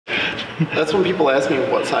That's when people ask me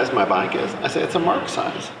what size my bike is. I say it's a Mark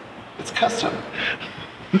size. It's custom.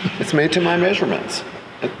 It's made to my measurements.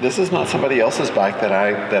 This is not somebody else's bike that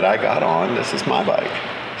I got on. This is my bike.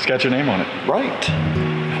 It's got your name on it. Right.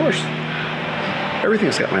 Of course.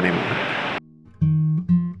 Everything's got my name on it.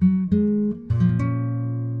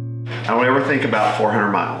 I don't ever think about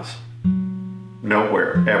 400 miles.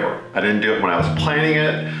 Nowhere, ever. I didn't do it when I was planning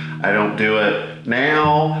it. I don't do it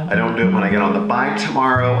now. I don't do it when I get on the bike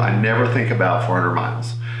tomorrow. I never think about 400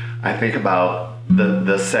 miles. I think about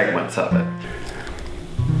the segments of it.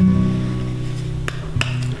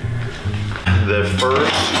 The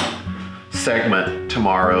first segment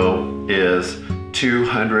tomorrow is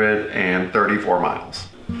 234 miles.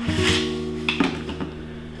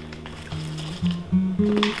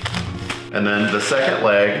 And then the second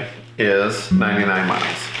leg is 99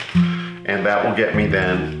 miles. And that will get me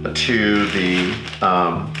then to the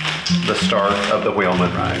start of the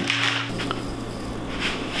Wheelmen ride.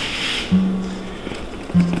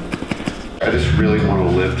 I just really want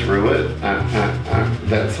to live through it.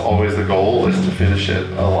 That's always the goal, is to finish it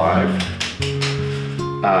alive.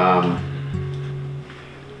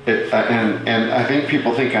 And I think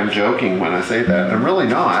people think I'm joking when I say that. I'm really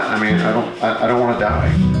not. I mean, I don't want to die.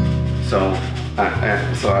 So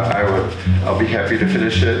I'll be happy to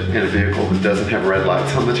finish it in a vehicle that doesn't have red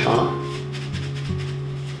lights on the top.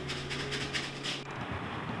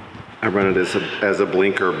 I run it as a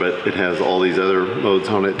blinker, but it has all these other modes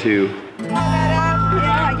on it too.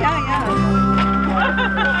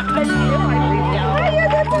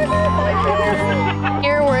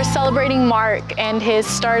 Here we're celebrating Mark and his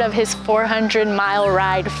start of his 400-mile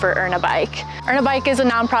ride for Earnabike. Earnabike is a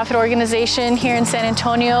nonprofit organization here in San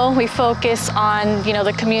Antonio. We focus on,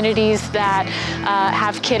 the communities that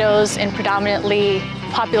have kiddos in predominantly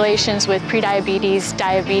populations with prediabetes,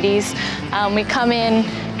 diabetes. We come in,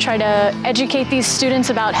 try to educate these students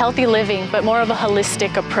about healthy living, but more of a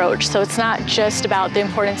holistic approach. So it's not just about the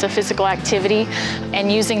importance of physical activity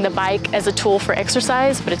and using the bike as a tool for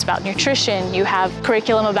exercise, but it's about nutrition. You have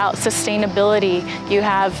curriculum about sustainability. You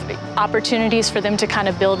have opportunities for them to kind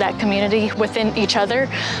of build that community within each other.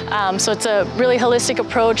 So it's a really holistic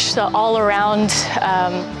approach, the all-around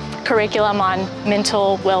curriculum on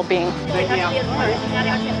mental well-being.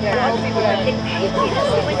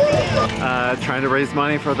 Trying to raise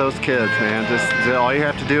money for those kids, man. Just all you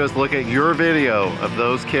have to do is look at your video of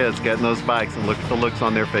those kids getting those bikes and look at the looks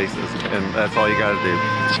on their faces, and that's all you got to do.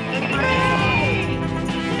 3,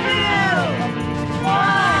 2, 1.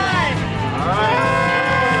 All right.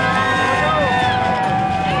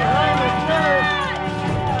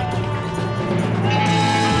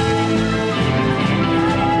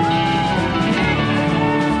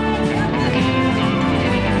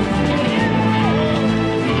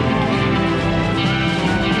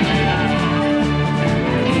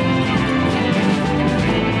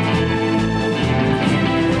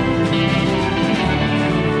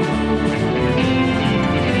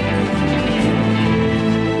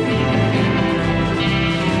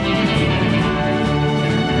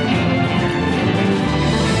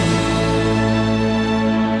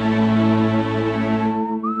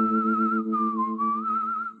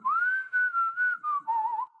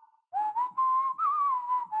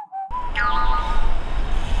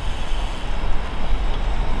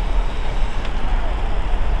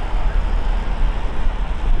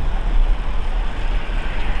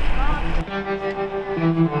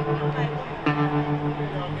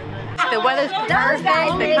 The weather's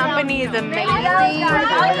perfect, the company is amazing,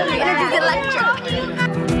 the energy's electric.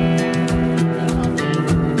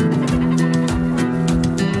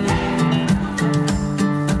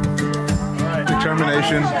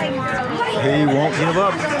 Determination. He won't give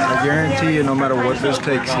up. I guarantee you, no matter what this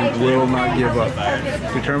takes, he will not give up.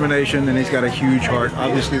 Determination, and he's got a huge heart.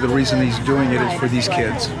 Obviously, the reason he's doing it is for these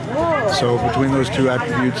kids. So between those two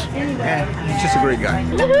attributes, he's just a great guy.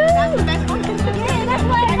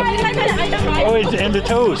 Oh, it's and the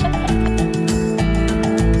toes.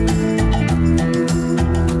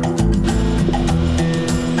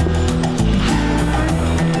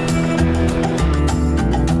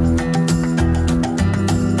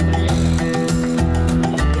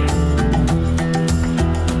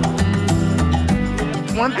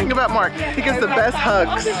 One thing about Mark, he gives the best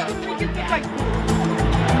hugs.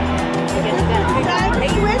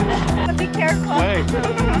 Be careful. Hey,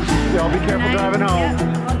 y'all be careful driving home.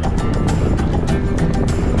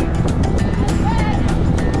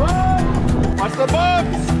 Whoa! Watch the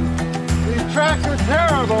bumps! These tracks are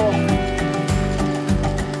terrible.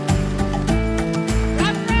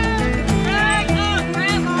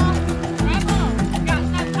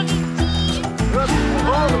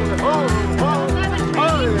 Oh, oh.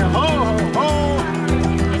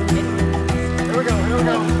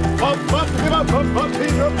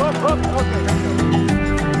 Loves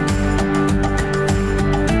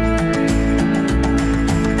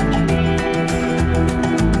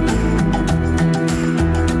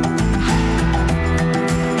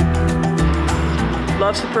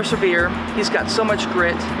to persevere. He's got so much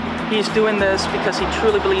grit. He's doing this because he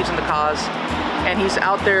truly believes in the cause. And he's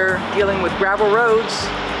out there dealing with gravel roads,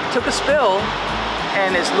 took a spill,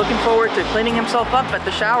 and is looking forward to cleaning himself up at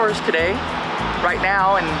the showers today, right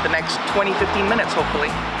now, in the next 20, 15 minutes, hopefully.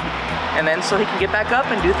 And then so he can get back up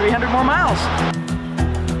and do 300 more miles.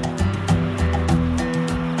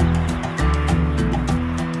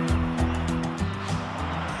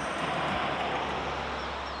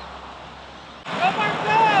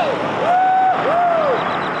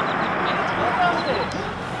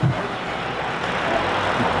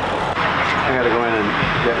 I gotta go in and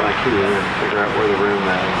get my key and figure out where the room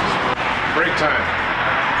is. Break time.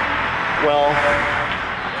 Well,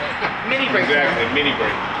 Mini break. Exactly, mini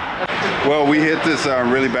break. Well, we hit this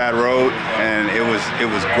really bad road, and it was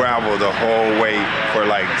gravel the whole way for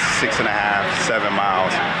like 6.5, 7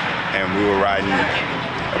 miles, and we were riding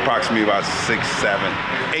approximately about 6, 7,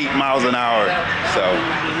 8 miles an hour. So,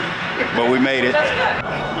 but we made it.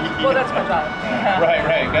 Well, that's my job. Right.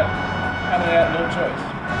 Kind of no choice.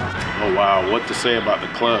 Oh wow, what to say about the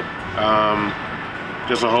club?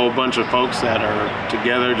 Just a whole bunch of folks that are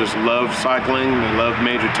together, just love cycling. They love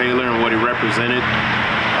Major Taylor and what he represented.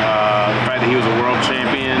 The fact that he was a world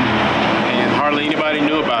champion and hardly anybody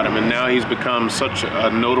knew about him, and now he's become such a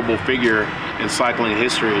notable figure in cycling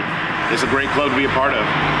history. It's a great club to be a part of,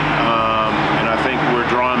 and I think we're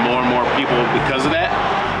drawing more and more people because of that,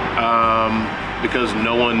 because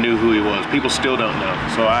no one knew who he was. People still don't know,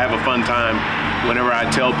 so I have a fun time whenever I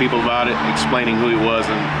tell people about it, explaining who he was,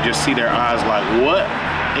 and just see their eyes like, what?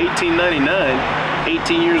 1899,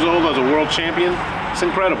 18 years old as a world champion? It's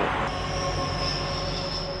incredible.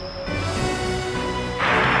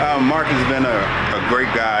 Mark has been a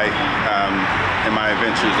great guy in my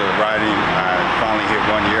adventures of riding. I finally hit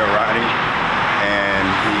 1 year of riding, and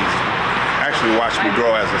he's actually watched me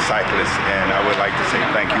grow as a cyclist, and I would like to say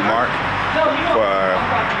thank you, Mark, for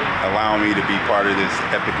allowing me to be part of this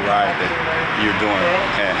epic ride that you're doing,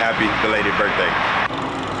 and happy belated birthday.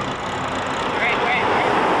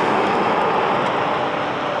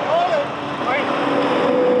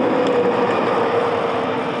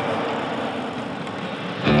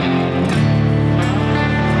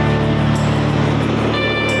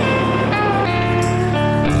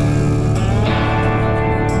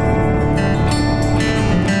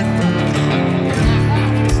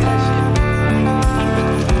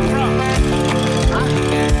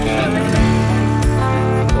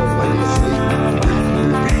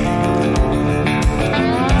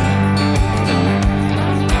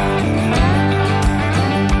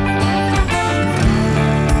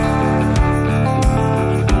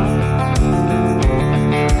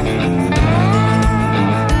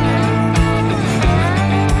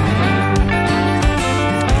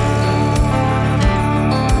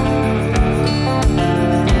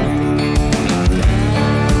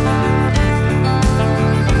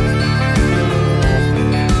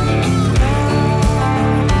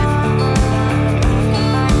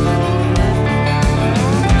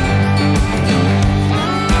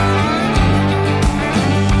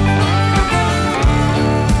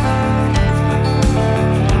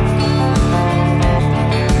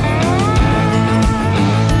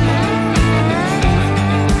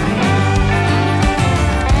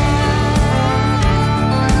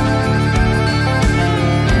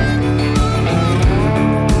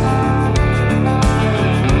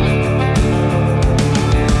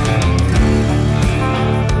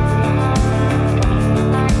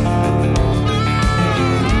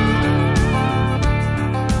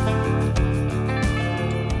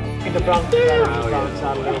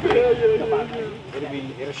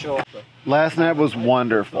 Last night was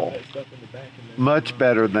wonderful. Much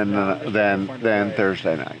better than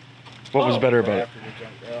Thursday night. What was better about it?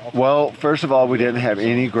 Well, first of all, we didn't have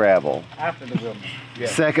any gravel.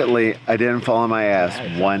 Secondly, I didn't fall on my ass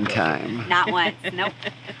one time. Not once, nope.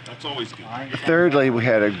 That's always good. Thirdly, we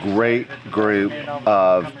had a great group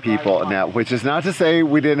of people. Now, which is not to say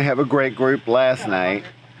we didn't have a great group last night,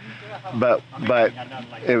 but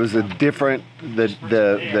it was a different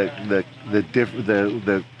the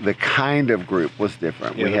kind of group was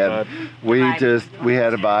different. We had a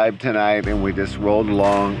vibe tonight, and we just rolled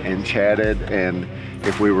along and chatted. And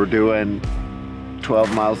if we were doing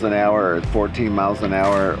 12 miles an hour or 14 miles an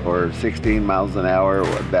hour or 16 miles an hour,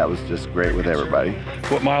 that was just great with everybody.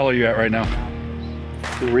 What mile are you at right now?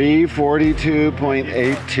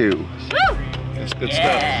 342.82. That's good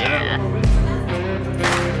stuff. Yeah.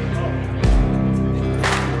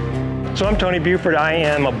 So I'm Tony Buford. I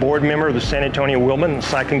am a board member of the San Antonio Wheelmen,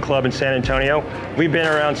 cycling club in San Antonio. We've been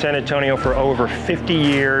around San Antonio for over 50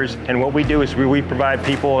 years, and what we do is we provide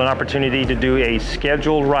people an opportunity to do a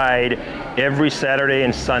scheduled ride every Saturday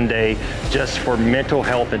and Sunday just for mental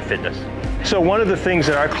health and fitness. So one of the things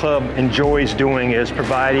that our club enjoys doing is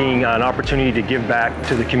providing an opportunity to give back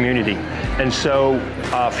to the community. And so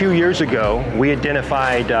a few years ago, we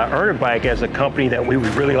identified Earnabike as a company that we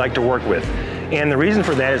would really like to work with. And the reason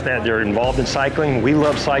for that is that they're involved in cycling. We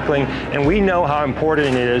love cycling, and we know how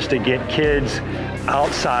important it is to get kids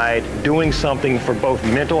outside doing something for both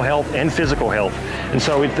mental health and physical health. And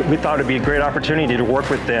so we thought it'd be a great opportunity to work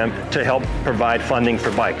with them to help provide funding for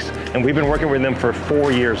bikes. And we've been working with them for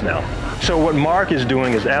 4 years now. So what Mark is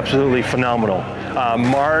doing is absolutely phenomenal.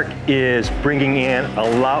 Mark is bringing in a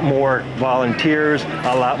lot more volunteers,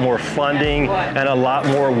 a lot more funding, and a lot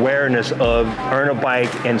more awareness of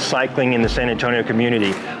Earnabike and cycling in the San Antonio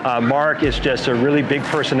community. Mark is just a really big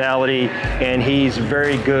personality, and he's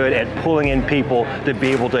very good at pulling in people to be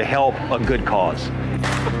able to help a good cause.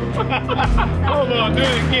 Hold on, do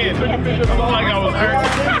it again. Took a picture of like I was hurt.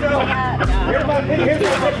 Here's my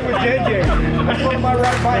picture with JJ. That's one of my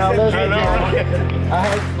right biceps. I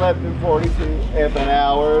had slept in 42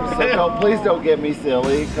 hours, so please don't get me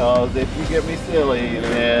silly, because if you get me silly,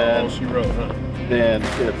 then she wrote, huh? Then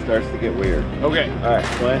shit starts to get weird. Okay. All right,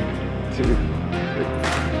 1, 2, 3.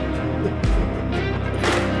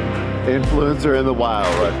 Influencer in the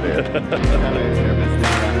wild right there.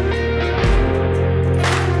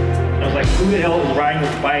 I was like, who the hell is riding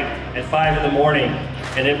this bike at 5 in the morning?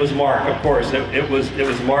 And it was Mark, of course. It was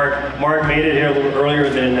Mark. Mark made it here a little earlier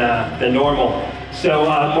than normal. So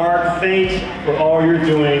Mark, thanks for all you're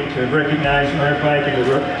doing to recognize Earnabike and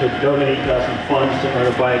to donate some funds to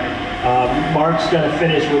Earnabike. Mark's going to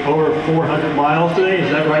finish with over 400 miles today. Is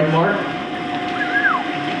that right, Mark?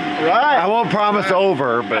 Right. I won't promise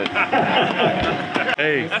over, but.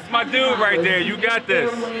 Hey. That's my dude right there. You got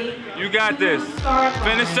this. You got this.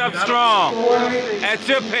 Finish up strong. At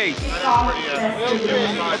your pace.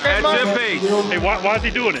 At your pace. Hey, why is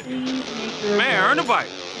he doing it? Man, earn a bike.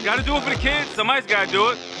 You gotta do it for the kids. Somebody's gotta do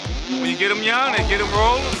it. When you get them young, they get them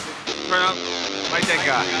rolling. Turn up like that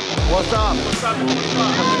guy. What's up? What's up?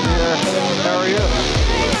 How are you?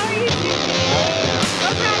 Hey, how are you?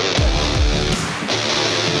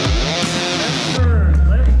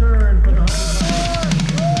 Left turn for the 100.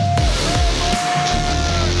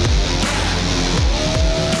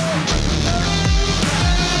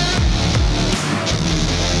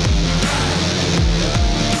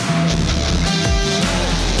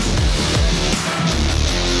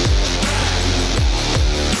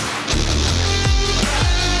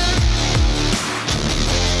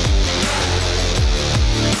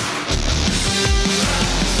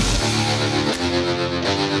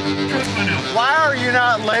 Why are you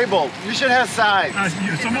not labeled? You should have signs.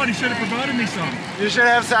 Somebody should have provided me some. You should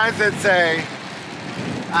have signs that say,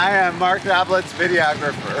 I am Mark Noblitt's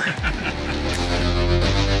videographer.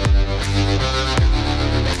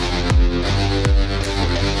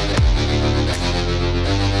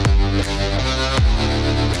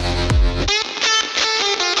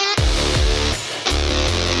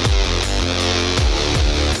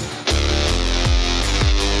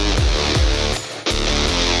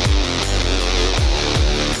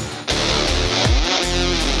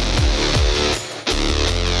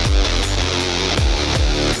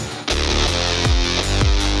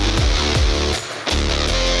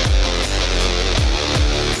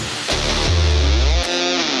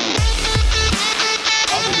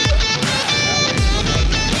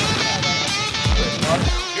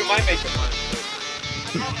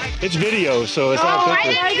 It's video, so it's not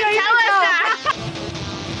picture. Why didn't you tell us that?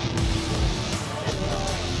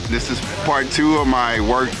 This is part 2 of my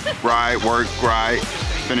work ride,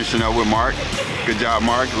 finishing up with Mark. Good job,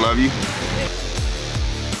 Mark. Love you.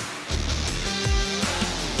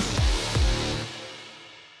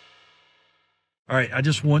 All right, I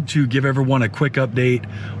just want to give everyone a quick update.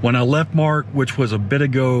 When I left Mark, which was a bit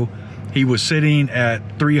ago, he was sitting at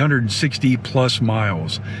 360 plus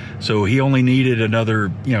miles. So he only needed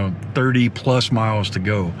another, 30 plus miles to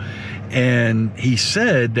go. And he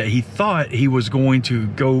said that he thought he was going to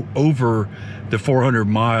go over the 400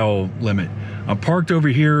 mile limit. I'm parked over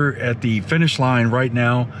here at the finish line right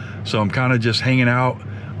now. So I'm kind of just hanging out,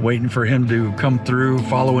 waiting for him to come through,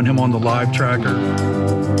 following him on the live tracker.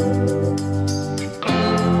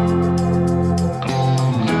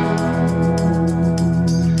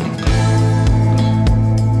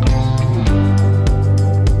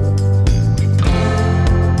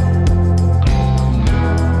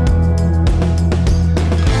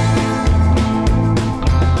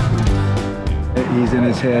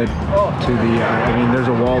 head to the, I mean, there's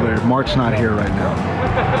a wall there. Mark's not here right now.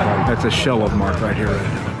 That's a shell of Mark right here right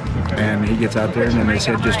now. And he gets out there and then his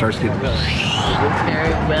head just starts getting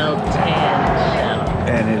very well tanned shell.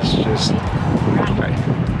 And it's just,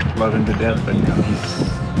 I love him to death, but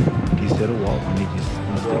he's hit a wall and he just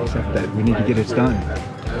needs to accept that. We need to get it done.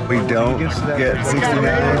 We don't get 69,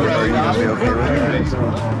 or are you gonna be okay with that?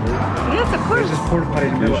 Yes, of course. There's this porta potty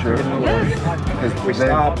in the middle. Yes. We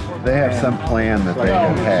stopped. They have some plan that they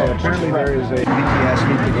have had. So apparently there is a DPS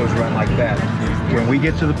loop that goes right like that. When we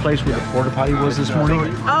get to the place where the porta potty was this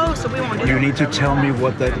morning, Oh, so we won't do you that. need to tell me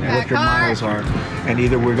what your miles are, and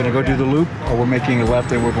either we're going to go do the loop or we're making a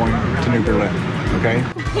left and we're going to New Berlin. Okay?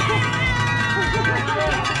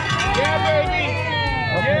 Yeah, baby.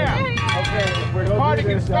 Yeah. Okay. We're going Party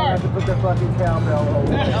can start. to put the fucking cowbell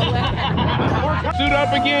over. Suit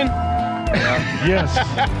up again. Yes.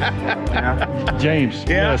 James.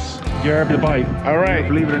 Yeah. Yes. Grab the bike. All right.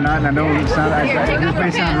 Believe it or not, and I know it may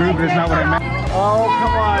sound rude, but it's not what I meant. Oh,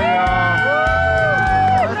 come on, y'all.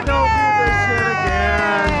 Let's don't do this shit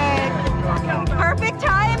again. Perfect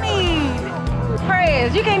timing.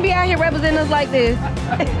 Prez, you can't be out here representing us like this.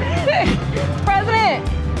 President.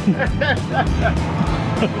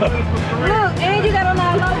 Look, and you got on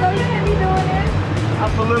our logo. You can't be doing this. Our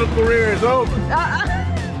political career is over.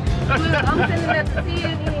 Look, I'm sending that to see you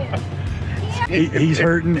again. He's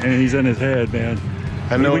hurting and he's in his head, man.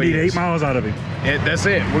 I know we need he is. 8 miles out of him. Yeah, that's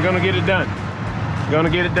it. We're gonna get it done. We're gonna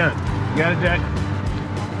get it done. You got it, Jack?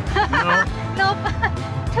 Nope.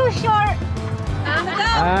 Too short.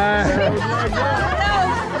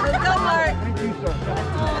 Let's go, Mark.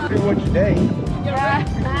 Do what you day.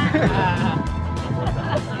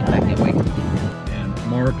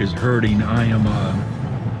 Mark is hurting. I am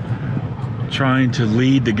trying to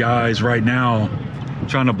lead the guys right now,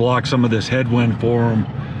 trying to block some of this headwind for them,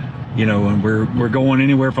 you know, and we're going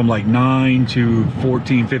anywhere from like 9 to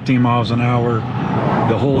 14, 15 miles an hour.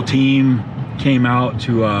 The whole team came out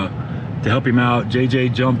to help him out. JJ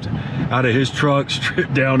jumped out of his truck,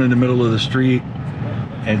 stripped down in the middle of the street,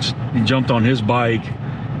 and he jumped on his bike.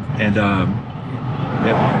 And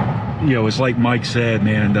you know, it's like Mike said,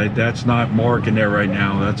 man, that's not Mark in there right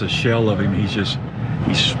now. That's a shell of him. He's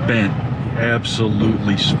spent,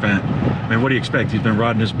 absolutely spent. I mean, what do you expect? He's been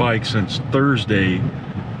riding his bike since Thursday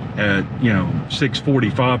at, you know,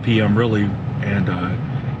 6:45 p.m. really, and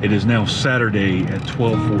it is now Saturday at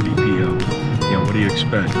 12:40 p.m. You know, what do you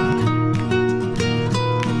expect?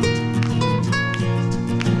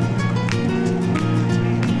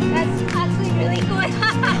 That's actually really good.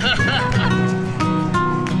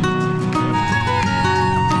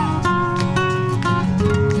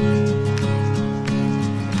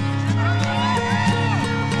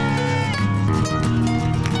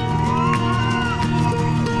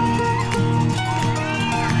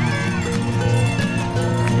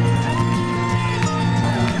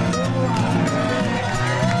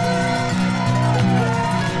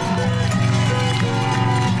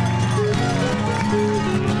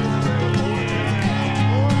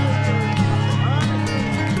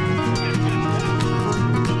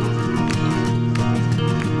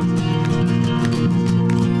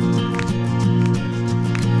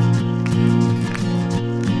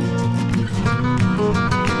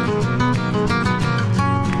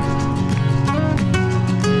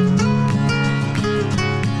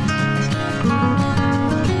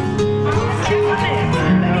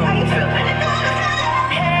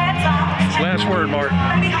 Last word, Mark.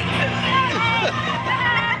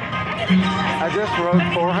 I just rode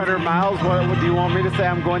 400 miles. What do you want me to say?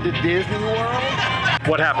 I'm going to Disney World?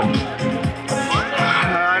 What happened?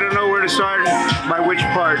 I don't know where to start, by which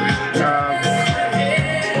part.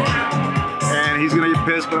 And he's gonna get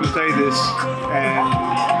pissed, but I'm gonna tell you this. And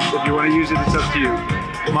if you want to use it, it's up to you.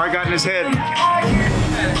 Mark got in his head.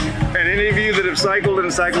 And any of you that have cycled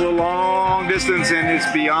and cycled a long distance and it's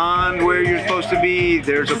beyond where you're supposed to be,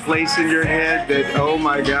 there's a place in your head that, oh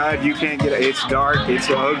my God, you can't get it. It's dark, it's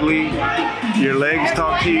ugly. Your legs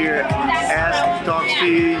talk to you, your ass talks to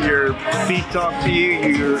you, your feet talk to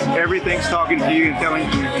you, everything's talking to you and telling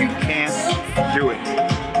you you can't do it.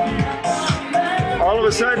 All of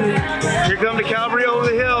a sudden, here come the cavalry over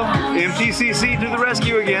the hill, MTCC to the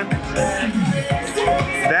rescue again.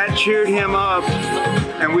 That cheered him up,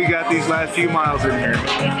 and we got these last few miles in here.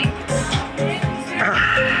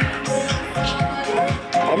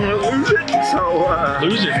 I'm gonna lose it, so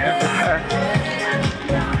lose it.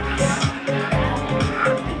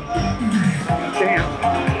 Damn.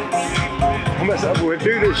 I'm gonna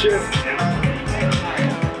do this shit.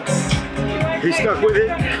 He stuck with it.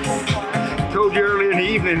 Told you earlier in the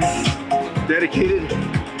evening, dedicated.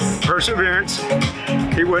 perseverance.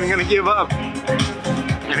 He wasn't going to give up,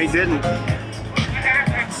 and he didn't.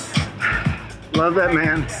 Love that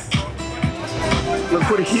man. Look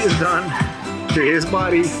what he has done to his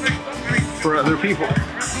body for other people.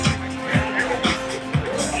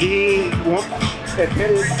 He won't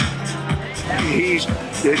admit it.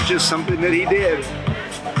 It's just something that he did.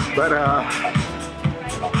 But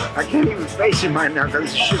I can't even face him right now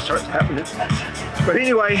because shit starts happening. But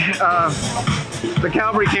anyway, the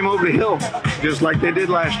cavalry came over the hill just like they did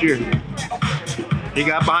last year. He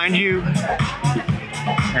got behind you,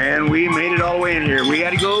 and we made it all the way in here. We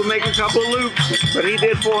had to go make a couple of loops, but he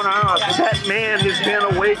did 4 hours. That man has been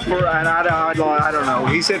awake for, I don't know,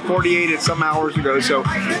 he said 48 at some hours ago, so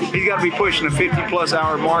he's got to be pushing a 50+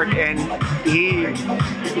 hour mark, and he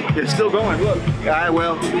is still going. Look,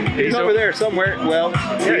 well, he's over there somewhere. Well,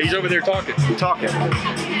 yeah, he's over there talking.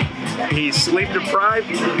 He's sleep deprived,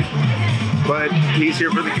 but he's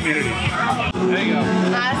here for the community. There you go.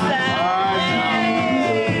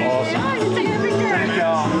 Awesome.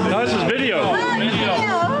 No, this is video.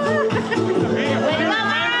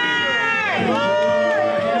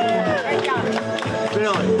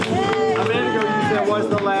 Billy, a minute ago you said, what's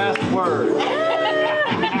the last word?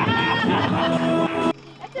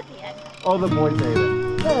 Oh, the boy made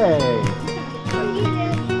it. Hey.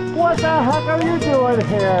 What the heck are you doing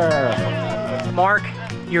here? Mark,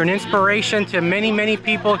 you're an inspiration to many, many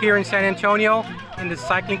people here in San Antonio, in the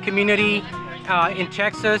cycling community, in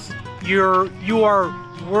Texas. You are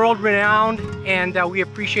world-renowned, and we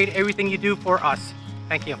appreciate everything you do for us.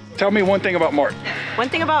 Thank you. Tell me one thing about Mark. One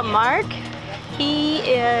thing about Mark, he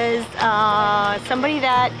is somebody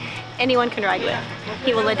that anyone can ride with.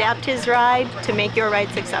 He will adapt his ride to make your ride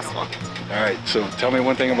successful. All right, so tell me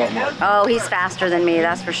one thing about Mark. Oh, he's faster than me,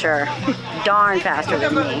 that's for sure. Darn faster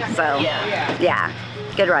than me, so yeah,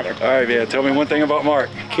 good rider. All right, yeah, tell me one thing about Mark.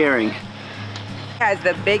 Caring. Has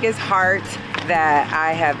the biggest heart that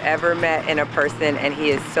I have ever met in a person, and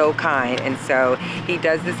he is so kind, and so he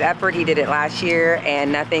does this effort. He did it last year,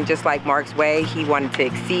 and nothing just like Mark's way. He wanted to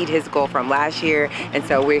exceed his goal from last year, and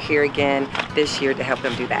so we're here again this year to help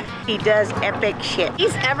him do that. He does epic shit.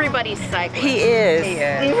 He's everybody's cyclist. He is.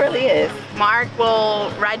 He really is. Mark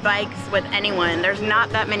will ride bikes with anyone. There's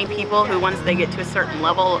not that many people who, once they get to a certain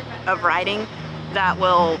level of riding, that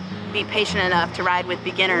will be patient enough to ride with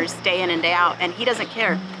beginners day in and day out, and he doesn't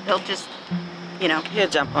care. He'll just, you know, he'll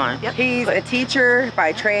jump on. Yep. He's a teacher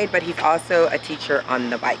by trade, but he's also a teacher on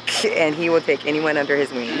the bike, and he will take anyone under his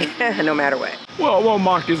wing, no matter what. Well,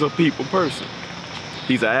 Mark is a people person.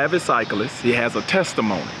 He's an avid cyclist. He has a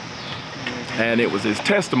testimony, and it was his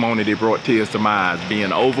testimony that brought tears to my eyes,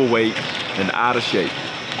 being overweight and out of shape.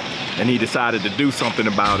 And he decided to do something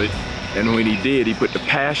about it, and when he did, he put the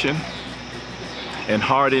passion and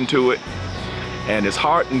heart into it, and his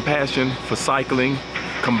heart and passion for cycling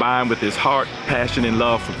combined with his heart, passion, and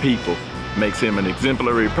love for people makes him an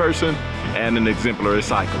exemplary person and an exemplary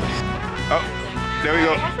cyclist. Oh, there we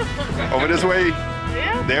go. Over this way.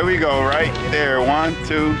 There we go, right there. 1,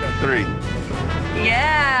 2, 3.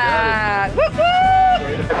 Yeah.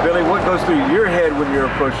 Woo-hoo! Billy, what goes through your head when you're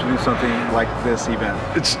approached to do something like this event?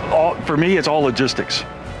 It's all, for me, it's all logistics,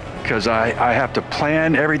 because I have to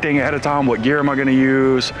plan everything ahead of time. What gear am I going to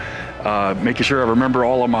use? Making sure I remember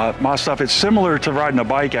all of my stuff. It's similar to riding a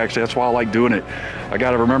bike, actually. That's why I like doing it. I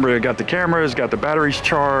got to remember I got the cameras, got the batteries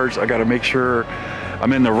charged. I got to make sure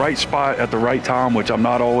I'm in the right spot at the right time, which I'm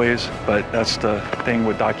not always, but that's the thing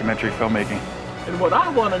with documentary filmmaking. And what I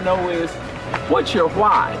want to know is, what's your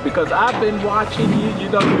why? Because I've been watching you, you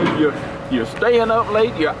know, you're staying up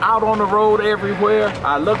late, you're out on the road everywhere.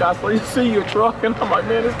 I see your truck, and I'm like,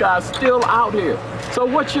 man, this guy's still out here. So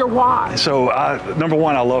what's your why? So number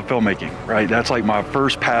one, I love filmmaking, right? That's like my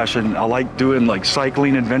first passion. I like doing like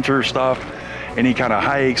cycling adventure stuff. Any kind of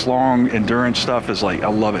hikes, long endurance stuff is like, I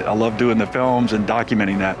love it. I love doing the films and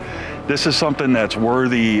documenting that. This is something that's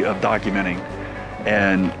worthy of documenting,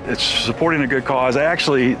 and it's supporting a good cause.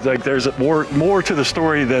 Actually, like, there's more to the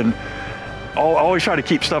story than, I always try to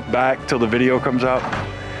keep stuff back till the video comes out.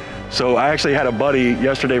 So I actually had a buddy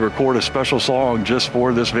yesterday record a special song just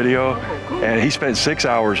for this video, and he spent 6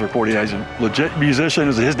 hours recording. He's a legit musician. It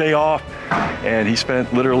was his day off, and he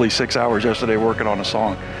spent literally 6 hours yesterday working on a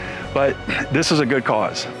song. But this is a good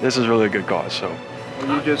cause. This is really a good cause. So.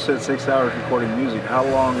 Well, you just said 6 hours recording music. How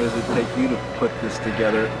long does it take you to put this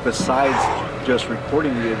together, besides just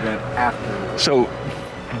recording the event after? So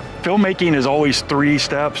filmmaking is always 3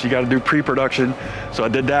 steps. You got to do pre-production. So I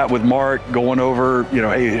did that with Mark, going over, you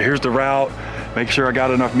know, hey, here's the route, making sure I got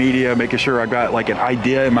enough media, making sure I got like an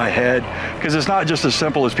idea in my head. Because it's not just as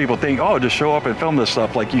simple as people think, oh, just show up and film this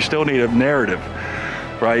stuff. Like, you still need a narrative.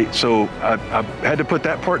 right? So I had to put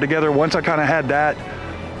that part together. Once I kind of had that,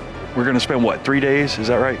 we're gonna spend what, 3 days? Is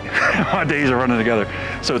that right? My days are running together.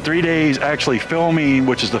 So 3 days actually filming,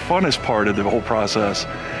 which is the funnest part of the whole process,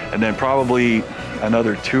 and then probably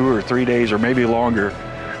another 2 or 3 days or maybe longer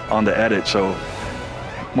on the edit. So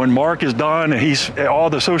when Mark is done and all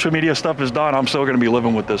the social media stuff is done, I'm still gonna be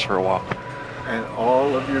living with this for a while. And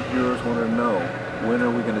all of your viewers want to know, when are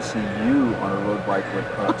we going to see you on a road bike with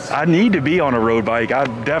us? I need to be on a road bike. I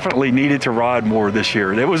definitely needed to ride more this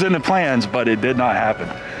year. It was in the plans, but it did not happen.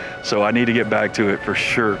 So I need to get back to it for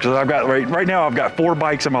sure. Because I've got right now I've got 4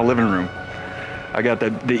 bikes in my living room. I got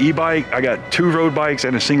the e-bike, I got 2 road bikes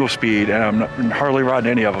and a single speed, and I'm hardly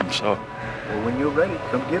riding any of them. So. Well, when you're ready,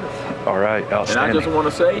 come get us. All right, outstanding. And I just want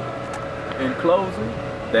to say, in closing,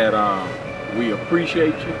 that we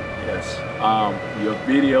appreciate you. Yes. Your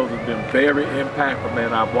videos have been very impactful,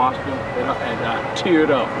 man. I've watched them and I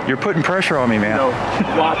teared up. You're putting pressure on me, man. You know,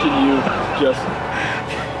 watching you just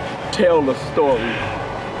tell the story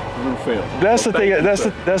through film. That's the thing.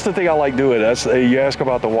 That's the thing I like doing. That's you ask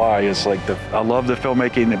about the why. It's like I love the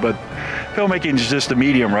filmmaking, but filmmaking is just the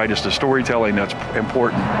medium, right? It's the storytelling that's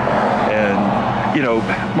important. And you know,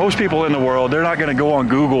 most people in the world, they're not going to go on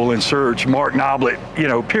Google and search Mark Noblitt, you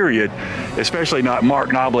know, period. Especially not Mark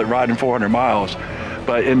Noblitt riding 400 miles.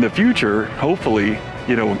 But in the future, hopefully,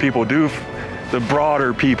 you know, when people do, the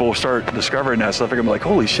broader people start discovering that stuff, they're going to be like,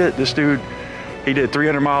 holy shit, this dude, he did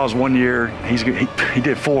 300 miles one year. He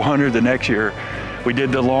did 400 the next year. We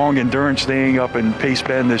did the long endurance thing up in Pace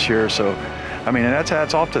Bend this year. So, I mean, and that's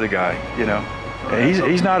hats off to the guy, you know.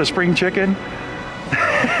 And he's not a spring chicken.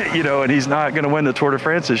 You know, and he's not going to win the Tour de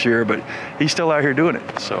France this year, but he's still out here doing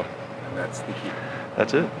it. So and that's the key.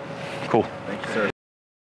 That's it. Cool. Thank you, sir.